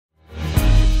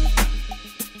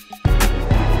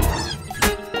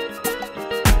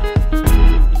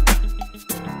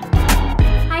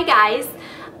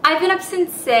I've been up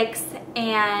since 6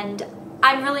 and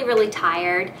I'm really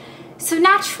tired. So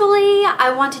naturally,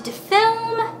 I wanted to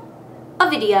film a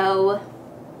video.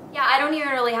 Yeah, I don't even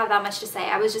really have that much to say.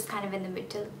 I was just kind of in the mood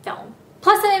to film.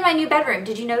 Plus, I'm in my new bedroom.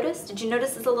 Did you notice? Did you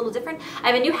notice it's a little different? I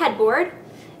have a new headboard.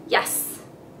 Yes,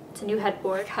 it's a new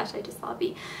headboard. Gosh, I just saw a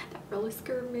bee. That really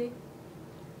scared me.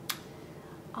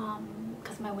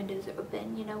 Because my windows are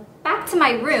open, you know. Back to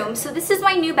my room. So this is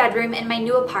my new bedroom in my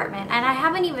new apartment, and I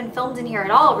haven't even filmed in here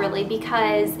at all really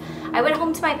because I went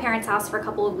home to my parents' house for a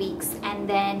couple of weeks, and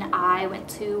then I went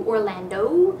to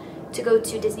Orlando to go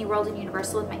to Disney World and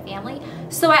Universal with my family.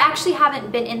 So I actually haven't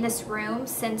been in this room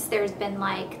since there's been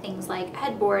like things like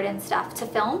headboard and stuff to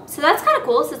film. So that's kind of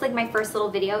cool. This is like my first little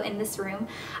video in this room.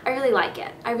 I really like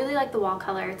it. I really like the wall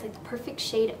color. It's like the perfect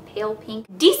shade of pale pink.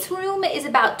 This room is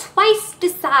about twice the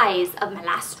size of my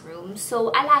last room,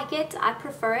 so I like it. I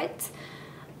prefer it.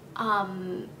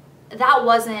 That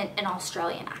wasn't an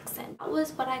Australian accent. That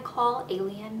was what I call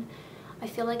alien. I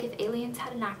feel like if aliens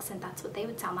had an accent, that's what they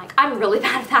would sound like. I'm really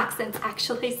bad at accents,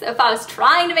 actually, so if I was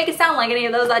trying to make it sound like any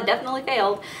of those, I definitely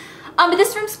failed. But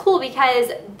this room's cool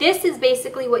because this is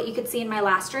basically what you could see in my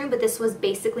last room, but this was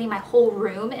basically my whole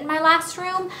room in my last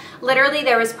room. Literally,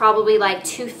 there was probably like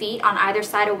 2 feet on either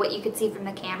side of what you could see from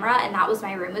the camera, and that was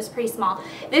my room. It was pretty small.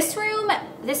 This room,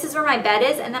 this is where my bed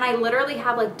is, and then I literally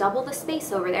have like double the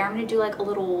space over there. I'm gonna do like a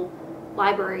little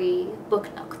library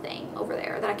book nook thing over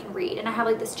there that I can read, and I have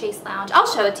like this chase lounge. I'll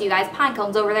show it to you guys.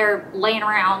 Pinecone's over there laying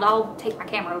around. I'll take my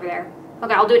camera over there.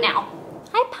 Okay, I'll do it now.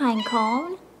 Hi,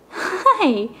 Pinecone.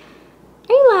 Hi.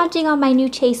 Are you lounging on my new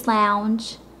chase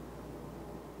lounge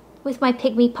with my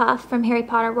pygmy puff from Harry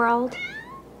Potter World?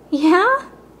 Yeah?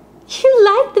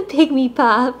 You like the pygmy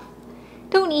puff.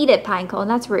 Don't eat it, Pinecone.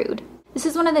 That's rude. This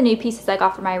is one of the new pieces I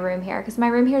got for my room here because my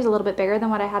room here is a little bit bigger than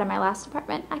what I had in my last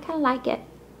apartment. I kind of like it.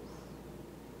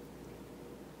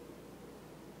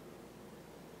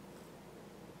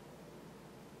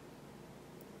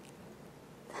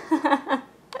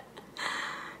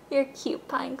 You're cute,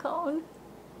 Pinecone.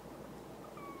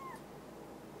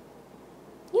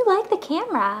 You like the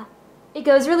camera. It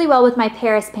goes really well with my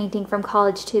Paris painting from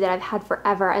college too that I've had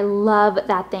forever. I love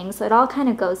that thing, so it all kind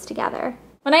of goes together.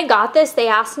 When I got this, they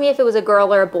asked me if it was a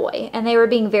girl or a boy, and they were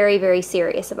being very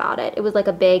serious about it. It was like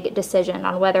a big decision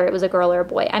on whether it was a girl or a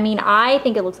boy. I mean, I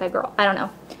think it looks like a girl. I don't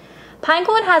know.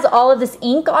 Pinecone has all of this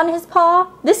ink on his paw.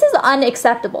 This is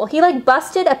unacceptable. He like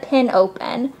busted a pin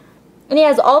open. And he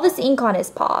has all this ink on his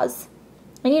paws.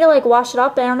 I need to like wash it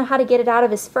off, but I don't know how to get it out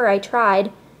of his fur. I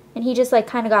tried, and he just like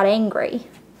kind of got angry.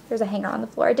 There's a hanger on the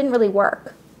floor. It didn't really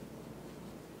work.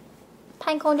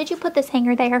 Pinecone, did you put this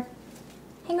hanger there?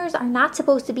 Hangers are not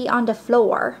supposed to be on the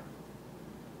floor.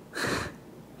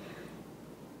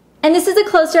 And this is a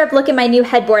closer-up look at my new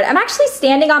headboard. I'm actually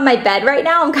standing on my bed right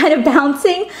now. I'm kind of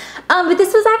bouncing. But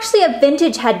this was actually a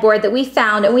vintage headboard that we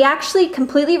found, and we actually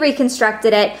completely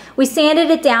reconstructed it. We sanded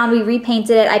it down, we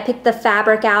repainted it. I picked the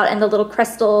fabric out and the little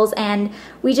crystals, and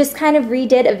we just kind of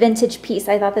redid a vintage piece.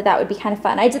 I thought that that would be kind of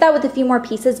fun. I did that with a few more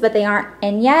pieces, but they aren't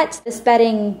in yet. This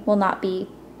bedding will not be,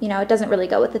 you know, it doesn't really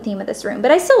go with the theme of this room,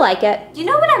 but I still like it. You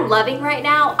know what I'm loving right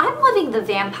now? I'm loving the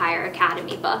Vampire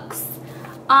Academy books.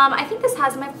 I think this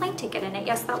has my plane ticket in it.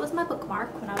 Yes, that was my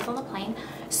bookmark when I was on the plane.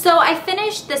 So I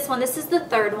finished this one. This is the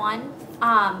 3rd one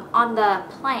on the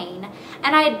plane.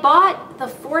 And I had bought the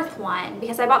 4th one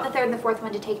because I bought the 3rd and the 4th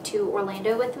one to take to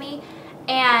Orlando with me.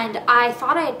 And I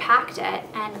thought I had packed it,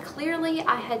 and clearly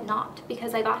I had not,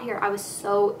 because I got here, I was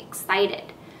so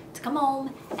excited to come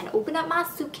home and open up my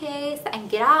suitcase and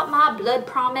get out my Blood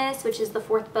Promise, which is the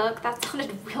 4th book. That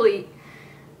sounded really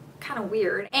kind of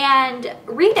weird. And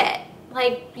read it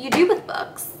like you do with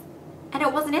books, and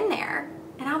it wasn't in there,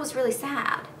 and I was really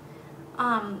sad.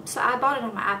 So I bought it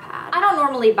on my iPad. I don't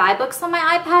normally buy books on my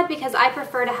iPad because I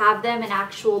prefer to have them in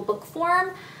actual book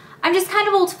form. I'm just kind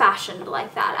of old-fashioned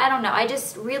like that. I don't know, I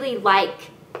just really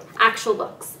like actual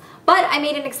books. But I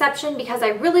made an exception because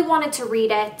I really wanted to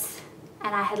read it,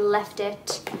 and I had left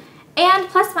it. And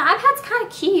plus my iPad's kind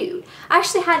of cute. I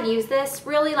actually hadn't used this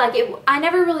really, like I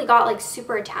never really got like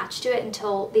super attached to it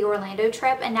until the Orlando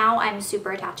trip, and now I'm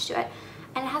super attached to it.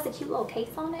 And it has a cute little case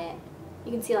on it.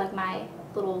 You can see like my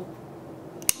little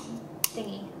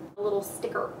thingy, a little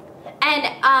sticker. And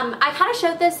I kind of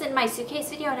showed this in my suitcase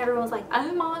video, and everyone was like,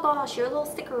 oh my gosh, your little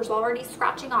sticker's already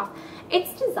scratching off.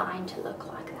 It's designed to look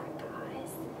like that, guys.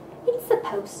 It's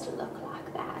supposed to look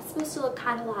like that. It's supposed to look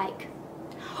kind of like,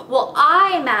 well,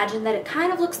 I imagine that it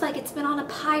kind of looks like it's been on a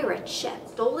pirate ship.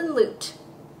 Stolen loot.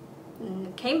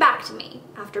 and came back to me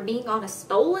after being on a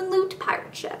stolen loot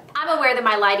pirate ship. I'm aware that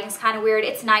my lighting's kind of weird.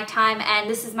 It's nighttime and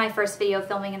this is my first video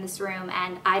filming in this room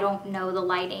and I don't know the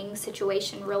lighting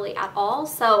situation really at all.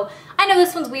 So I know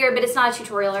this one's weird, but it's not a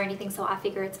tutorial or anything, so I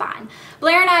figure it's fine.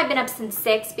 Blair and I have been up since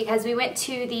 6 because we went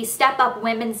to the Step Up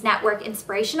Women's Network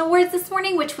Inspiration Awards this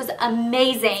morning, which was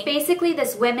amazing. It's basically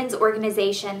this women's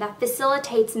organization that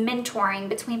facilitates mentoring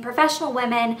between professional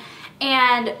women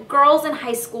and girls in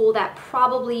high school that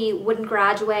probably wouldn't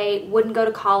graduate, wouldn't go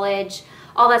to college,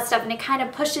 all that stuff, and it kind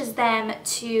of pushes them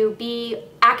to be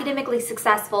academically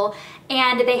successful.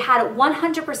 And they had a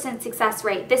 100% success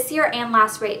rate this year and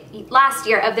last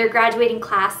year of their graduating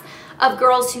class of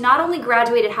girls who not only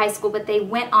graduated high school, but they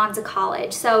went on to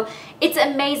college. So it's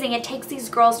amazing. It takes these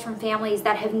girls from families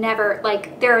that have never,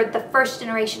 like, they're the first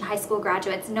generation high school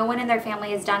graduates. No one in their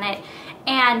family has done it.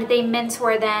 And they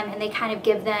mentor them and they kind of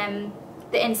give them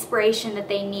the inspiration that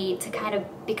they need to kind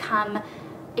of become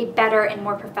a better and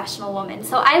more professional woman.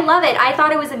 So I love it. I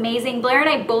thought it was amazing. Blair and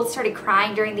I both started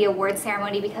crying during the award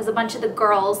ceremony because a bunch of the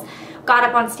girls got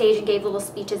up on stage and gave little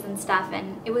speeches and stuff,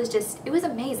 and it was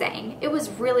amazing. It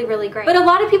was really, really great. But a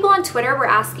lot of people on Twitter were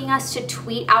asking us to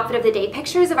tweet outfit of the day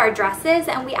pictures of our dresses,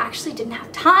 and we actually didn't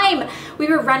have time. We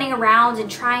were running around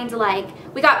and trying to, like,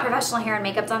 we got professional hair and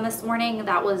makeup done this morning.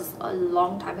 That was a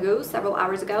long time ago, several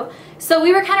hours ago. So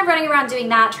we were kind of running around doing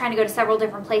that, trying to go to several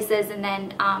different places, and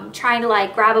then trying to,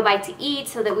 like, grab a bite to eat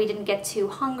so that we didn't get too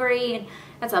hungry. And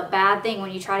that's a bad thing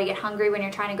when you try to get hungry when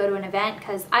you're trying to go to an event,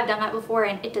 because I've done that before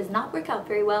and it does not work out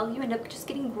very well. You end up just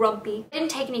getting grumpy. I didn't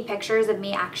take any pictures of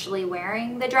me actually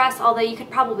wearing the dress, although you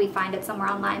could probably find it somewhere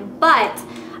online, but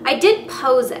I did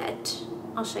pose it.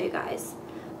 I'll show you guys.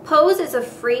 Pose is a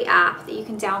free app that you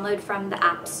can download from the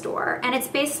App Store, and it's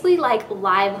basically like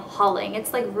live hauling.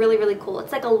 It's like really, really cool.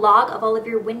 It's like a log of all of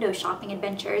your window shopping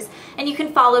adventures, and you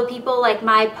can follow people. Like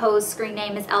my Pose screen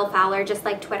name is Elle Fowler, just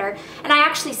like Twitter, and I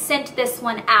actually sent this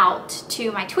one out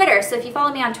to my Twitter. So if you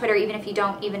follow me on Twitter, even if you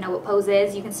don't even know what Pose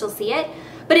is, you can still see it.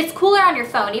 But it's cooler on your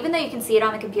phone. Even though you can see it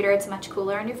on the computer, it's much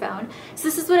cooler on your phone. So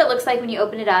this is what it looks like when you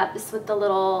open it up. This is what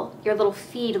your little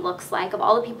feed looks like of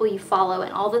all the people you follow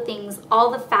and all the things, all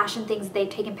the fashion things they've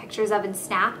taken pictures of and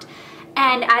snapped.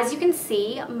 And as you can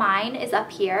see, mine is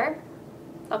up here.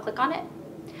 I'll click on it.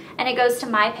 And it goes to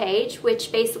my page,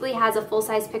 which basically has a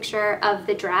full-size picture of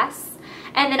the dress.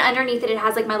 And then underneath it, it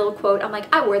has like my little quote. I'm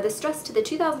like, I wore this dress to the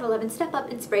 2011 Step Up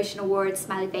Inspiration Awards,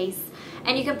 smiley face.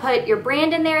 And you can put your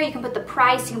brand in there, you can put the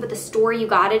price, you can put the store you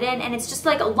got it in, and it's just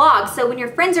like a log. So when your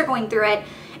friends are going through it,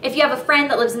 if you have a friend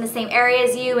that lives in the same area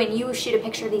as you and you shoot a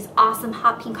picture of these awesome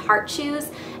hot pink heart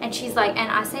shoes, and she's like,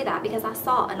 and I say that because I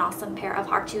saw an awesome pair of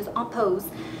heart shoes on Pose,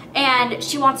 and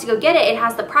she wants to go get it, it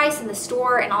has the price in the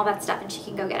store and all that stuff, and she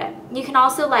can go get it. You can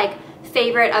also like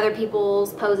favorite other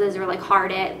people's poses or like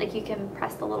heart it. Like you can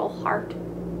press the little heart.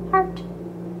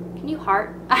 Can you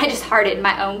heart? I just hearted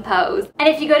my own pose. And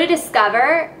if you go to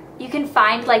Discover, you can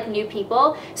find like new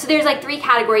people. So there's like 3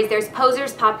 categories. There's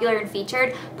posers, popular, and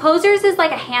featured. Posers is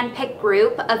like a hand-picked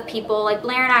group of people. Like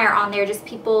Blair and I are on there, just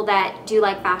people that do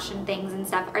like fashion things and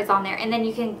stuff is on there. And then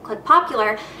you can click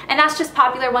popular, and that's just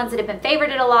popular ones that have been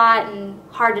favorited a lot and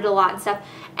hearted a lot and stuff.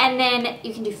 And then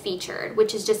you can do featured,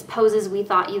 which is just poses we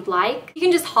thought you'd like. You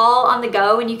can just haul on the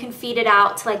go and you can feed it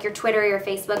out to like your Twitter or your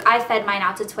Facebook. I fed mine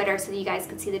out to Twitter so that you guys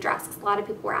could see the dress because a lot of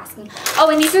people were asking. Oh,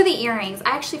 and these are the earrings.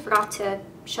 I actually forgot to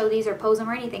show these or pose them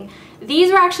or anything.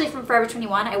 These were actually from Forever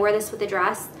 21. I wear this with the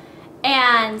dress,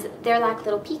 and they're like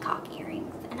little peacock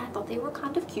earrings, and I thought they were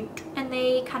kind of cute, and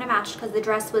they kind of matched because the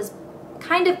dress was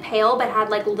kind of pale but had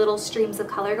like little streams of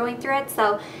color going through it.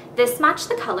 So this matched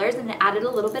the colors and it added a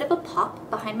little bit of a pop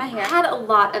behind my hair. I had a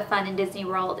lot of fun in Disney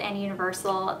World and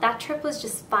Universal. That trip was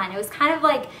just fun. It was kind of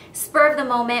like spur of the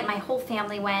moment. My whole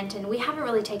family went, and we haven't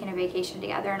really taken a vacation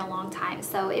together in a long time,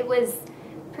 so it was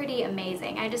pretty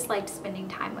amazing. I just liked spending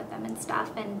time with them and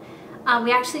stuff. And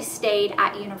we actually stayed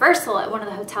at Universal, at one of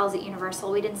the hotels at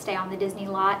Universal. We didn't stay on the Disney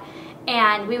lot.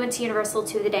 And we went to Universal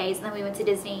 2 of the days, and then we went to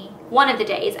Disney 1 of the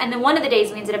days. And then 1 of the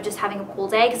days we ended up just having a pool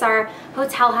day because our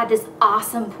hotel had this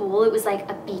awesome pool. It was like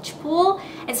a beach pool,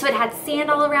 and so it had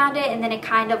sand all around it, and then it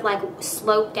kind of like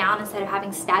sloped down instead of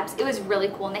having steps. It was really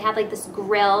cool, and they had like this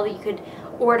grill that you could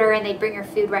order, and they'd bring your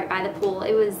food right by the pool.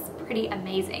 It was pretty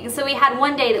amazing. So we had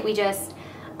one day that we just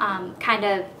kind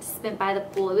of spent by the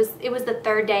pool. It was the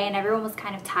 3rd day, and everyone was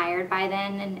kind of tired by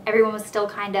then, and everyone was still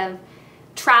kind of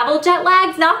travel jet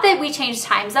lagged. Not that we changed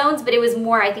time zones, but it was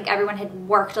more, I think everyone had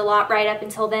worked a lot right up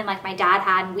until then, like my dad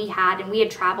had and we had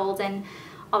traveled and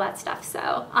all that stuff.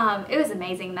 So it was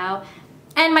amazing though.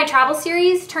 And my travel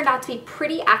series turned out to be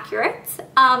pretty accurate.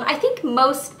 I think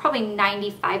most, probably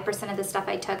 95% of the stuff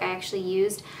I took I actually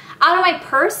used. Out of my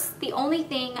purse, the only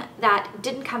thing that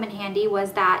didn't come in handy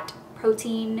was that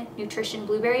protein nutrition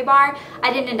blueberry bar.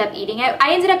 I didn't end up eating it.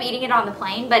 I ended up eating it on the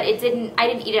plane, but I didn't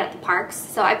eat it at the parks,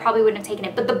 so I probably wouldn't have taken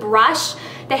it. But the brush,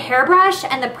 the hairbrush,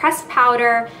 and the pressed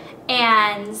powder,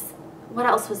 and what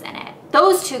else was in it?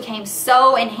 Those two came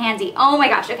so in handy. Oh my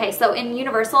gosh. Okay, so in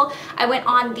Universal, I went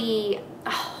on the,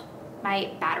 oh,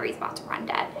 my battery's about to run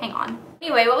dead. Hang on.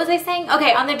 Anyway, what was I saying?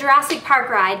 Okay, on the Jurassic Park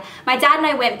ride, my dad and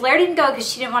I went. Blair didn't go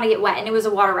because she didn't want to get wet, and it was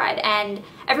a water ride. And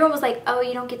everyone was like, oh,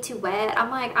 you don't get too wet. I'm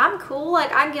like, I'm cool.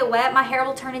 Like, I can get wet. My hair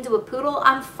will turn into a poodle.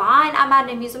 I'm fine. I'm at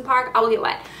an amusement park. I will get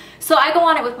wet. So I go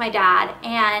on it with my dad,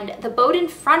 and the boat in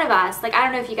front of us, like, I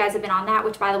don't know if you guys have been on that,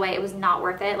 which, by the way, it was not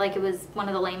worth it. Like, it was one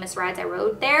of the lamest rides I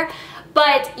rode there.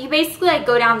 But you basically, like,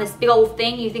 go down this big old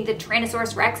thing. You think the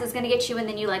Tyrannosaurus Rex is going to get you, and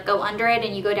then you, like, go under it,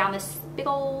 and you go down this big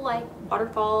old, like,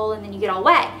 waterfall, and then you get all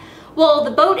wet. Well,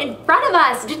 the boat in front of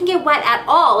us didn't get wet at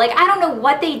all. Like, I don't know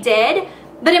what they did,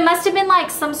 but it must have been like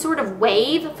some sort of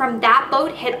wave from that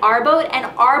boat hit our boat, and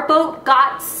our boat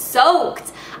got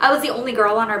soaked. I was the only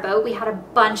girl on our boat. We had a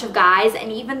bunch of guys,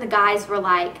 and even the guys were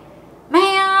like,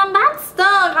 man, that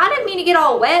stunk. I didn't mean to get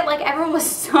all wet. Like, everyone was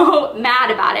so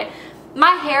mad about it.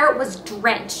 My hair was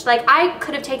drenched. Like, I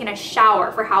could have taken a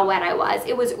shower for how wet I was.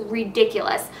 It was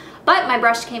ridiculous. But my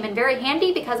brush came in very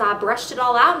handy because I brushed it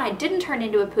all out and I didn't turn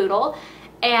into a poodle.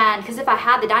 And because if I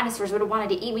had, the dinosaurs would have wanted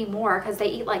to eat me more because they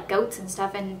eat like goats and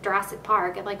stuff in Jurassic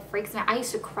Park. It like freaks me out. I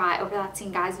used to cry over that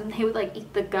scene, guys, when they would like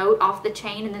eat the goat off the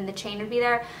chain and then the chain would be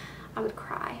there. I would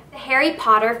cry. The Harry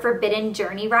Potter Forbidden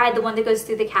Journey ride, the one that goes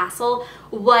through the castle,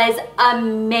 was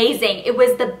amazing. It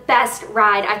was the best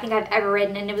ride I think I've ever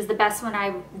ridden, and it was the best one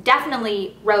I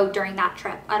definitely rode during that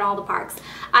trip at all the parks.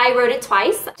 I rode it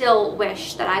twice. Still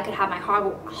wish that I could have my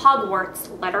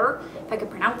Hogwarts letter. If I could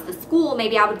pronounce the school,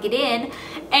 maybe I would get in.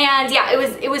 And yeah,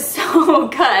 it was so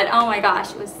good. Oh my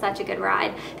gosh, it was such a good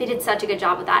ride. They did such a good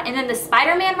job with that. And then the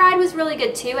Spider-Man ride was really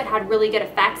good too. It had really good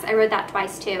effects. I rode that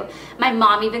twice too. My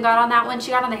mom even got on that one. She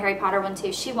got on the Harry Potter one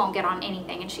too. She won't get on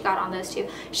anything, and she got on those two.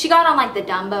 She got on like the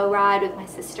Dumbo ride with my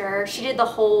sister. She did the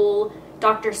whole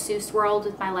Dr. Seuss world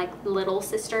with my like little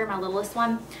sister, my littlest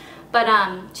one. But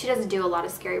she doesn't do a lot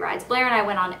of scary rides. Blair and I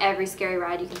went on every scary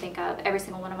ride you can think of, every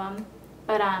single one of them.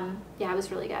 But yeah, it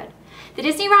was really good. The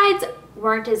Disney rides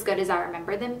weren't as good as I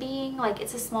remember them being. Like,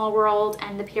 It's a Small World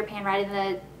and the Peter Pan ride and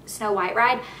the Snow White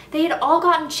ride, they had all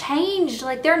gotten changed.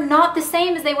 Like, they're not the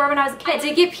same as they were when I was a kid. I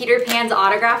did get Peter Pan's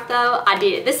autograph though. I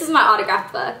did. This is my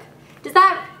autograph book. Does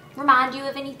that remind you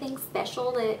of anything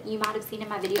special that you might have seen in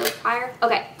my videos prior?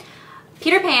 Okay.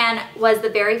 Peter Pan was the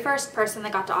very first person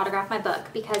that got to autograph my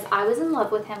book because I was in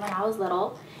love with him when I was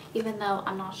little, even though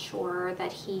I'm not sure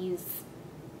that he's...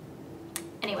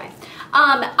 Anyway,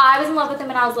 I was in love with him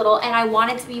when I was little, and I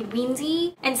wanted to be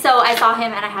Weensy, and so I saw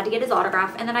him and I had to get his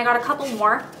autograph, and then I got a couple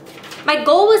more. My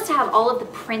goal was to have all of the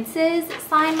princes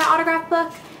sign my autograph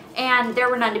book, and there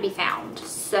were none to be found.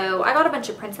 So I got a bunch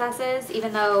of princesses,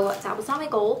 even though that was not my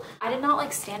goal. I did not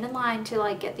like stand in line to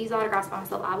like get these autographs by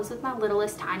myself. I was with my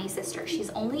littlest tiny sister. She's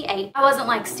only 8. I wasn't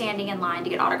like standing in line to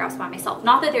get autographs by myself.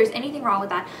 Not that there's anything wrong with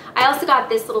that. I also got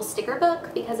this little sticker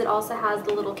book because it also has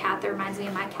the little cat that reminds me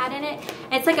of my cat in it.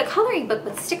 And it's like a coloring book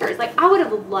with stickers. Like, I would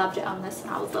have loved to own this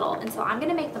when I was little. And so I'm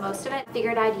gonna make the most of it.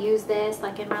 Figured I'd use this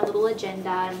like in my little agenda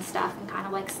and stuff and kind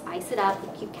of like spice it up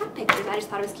with cute cat pictures. I just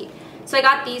thought it was cute. So I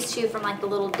got these two from like the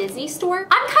little Disney store.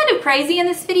 I'm kind of crazy in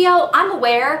this video, I'm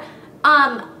aware.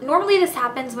 Normally this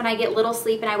happens when I get little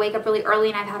sleep and I wake up really early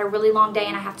and I've had a really long day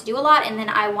and I have to do a lot, and then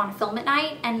I want to film at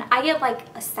night, and I get like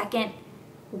a second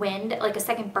wind, like a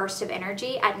second burst of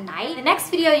energy at night. The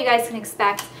next video you guys can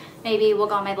expect maybe will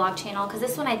go on my vlog channel, because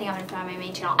this one I think I'm gonna put on my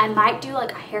main channel. I might do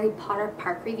like a Harry Potter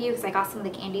park review because I got some of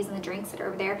the candies and the drinks that are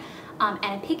over there, and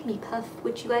a pygmy puff,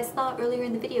 which you guys saw earlier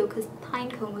in the video because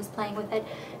Pinecone was playing with it.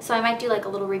 So I might do like a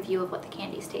little review of what the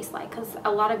candies taste like, because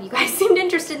a lot of you guys seemed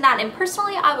interested in that, and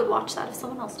personally I would watch that if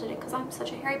someone else did it because I'm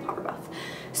such a Harry Potter buff.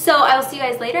 So I will see you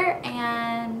guys later,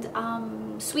 and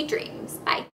sweet dreams.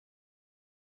 Bye.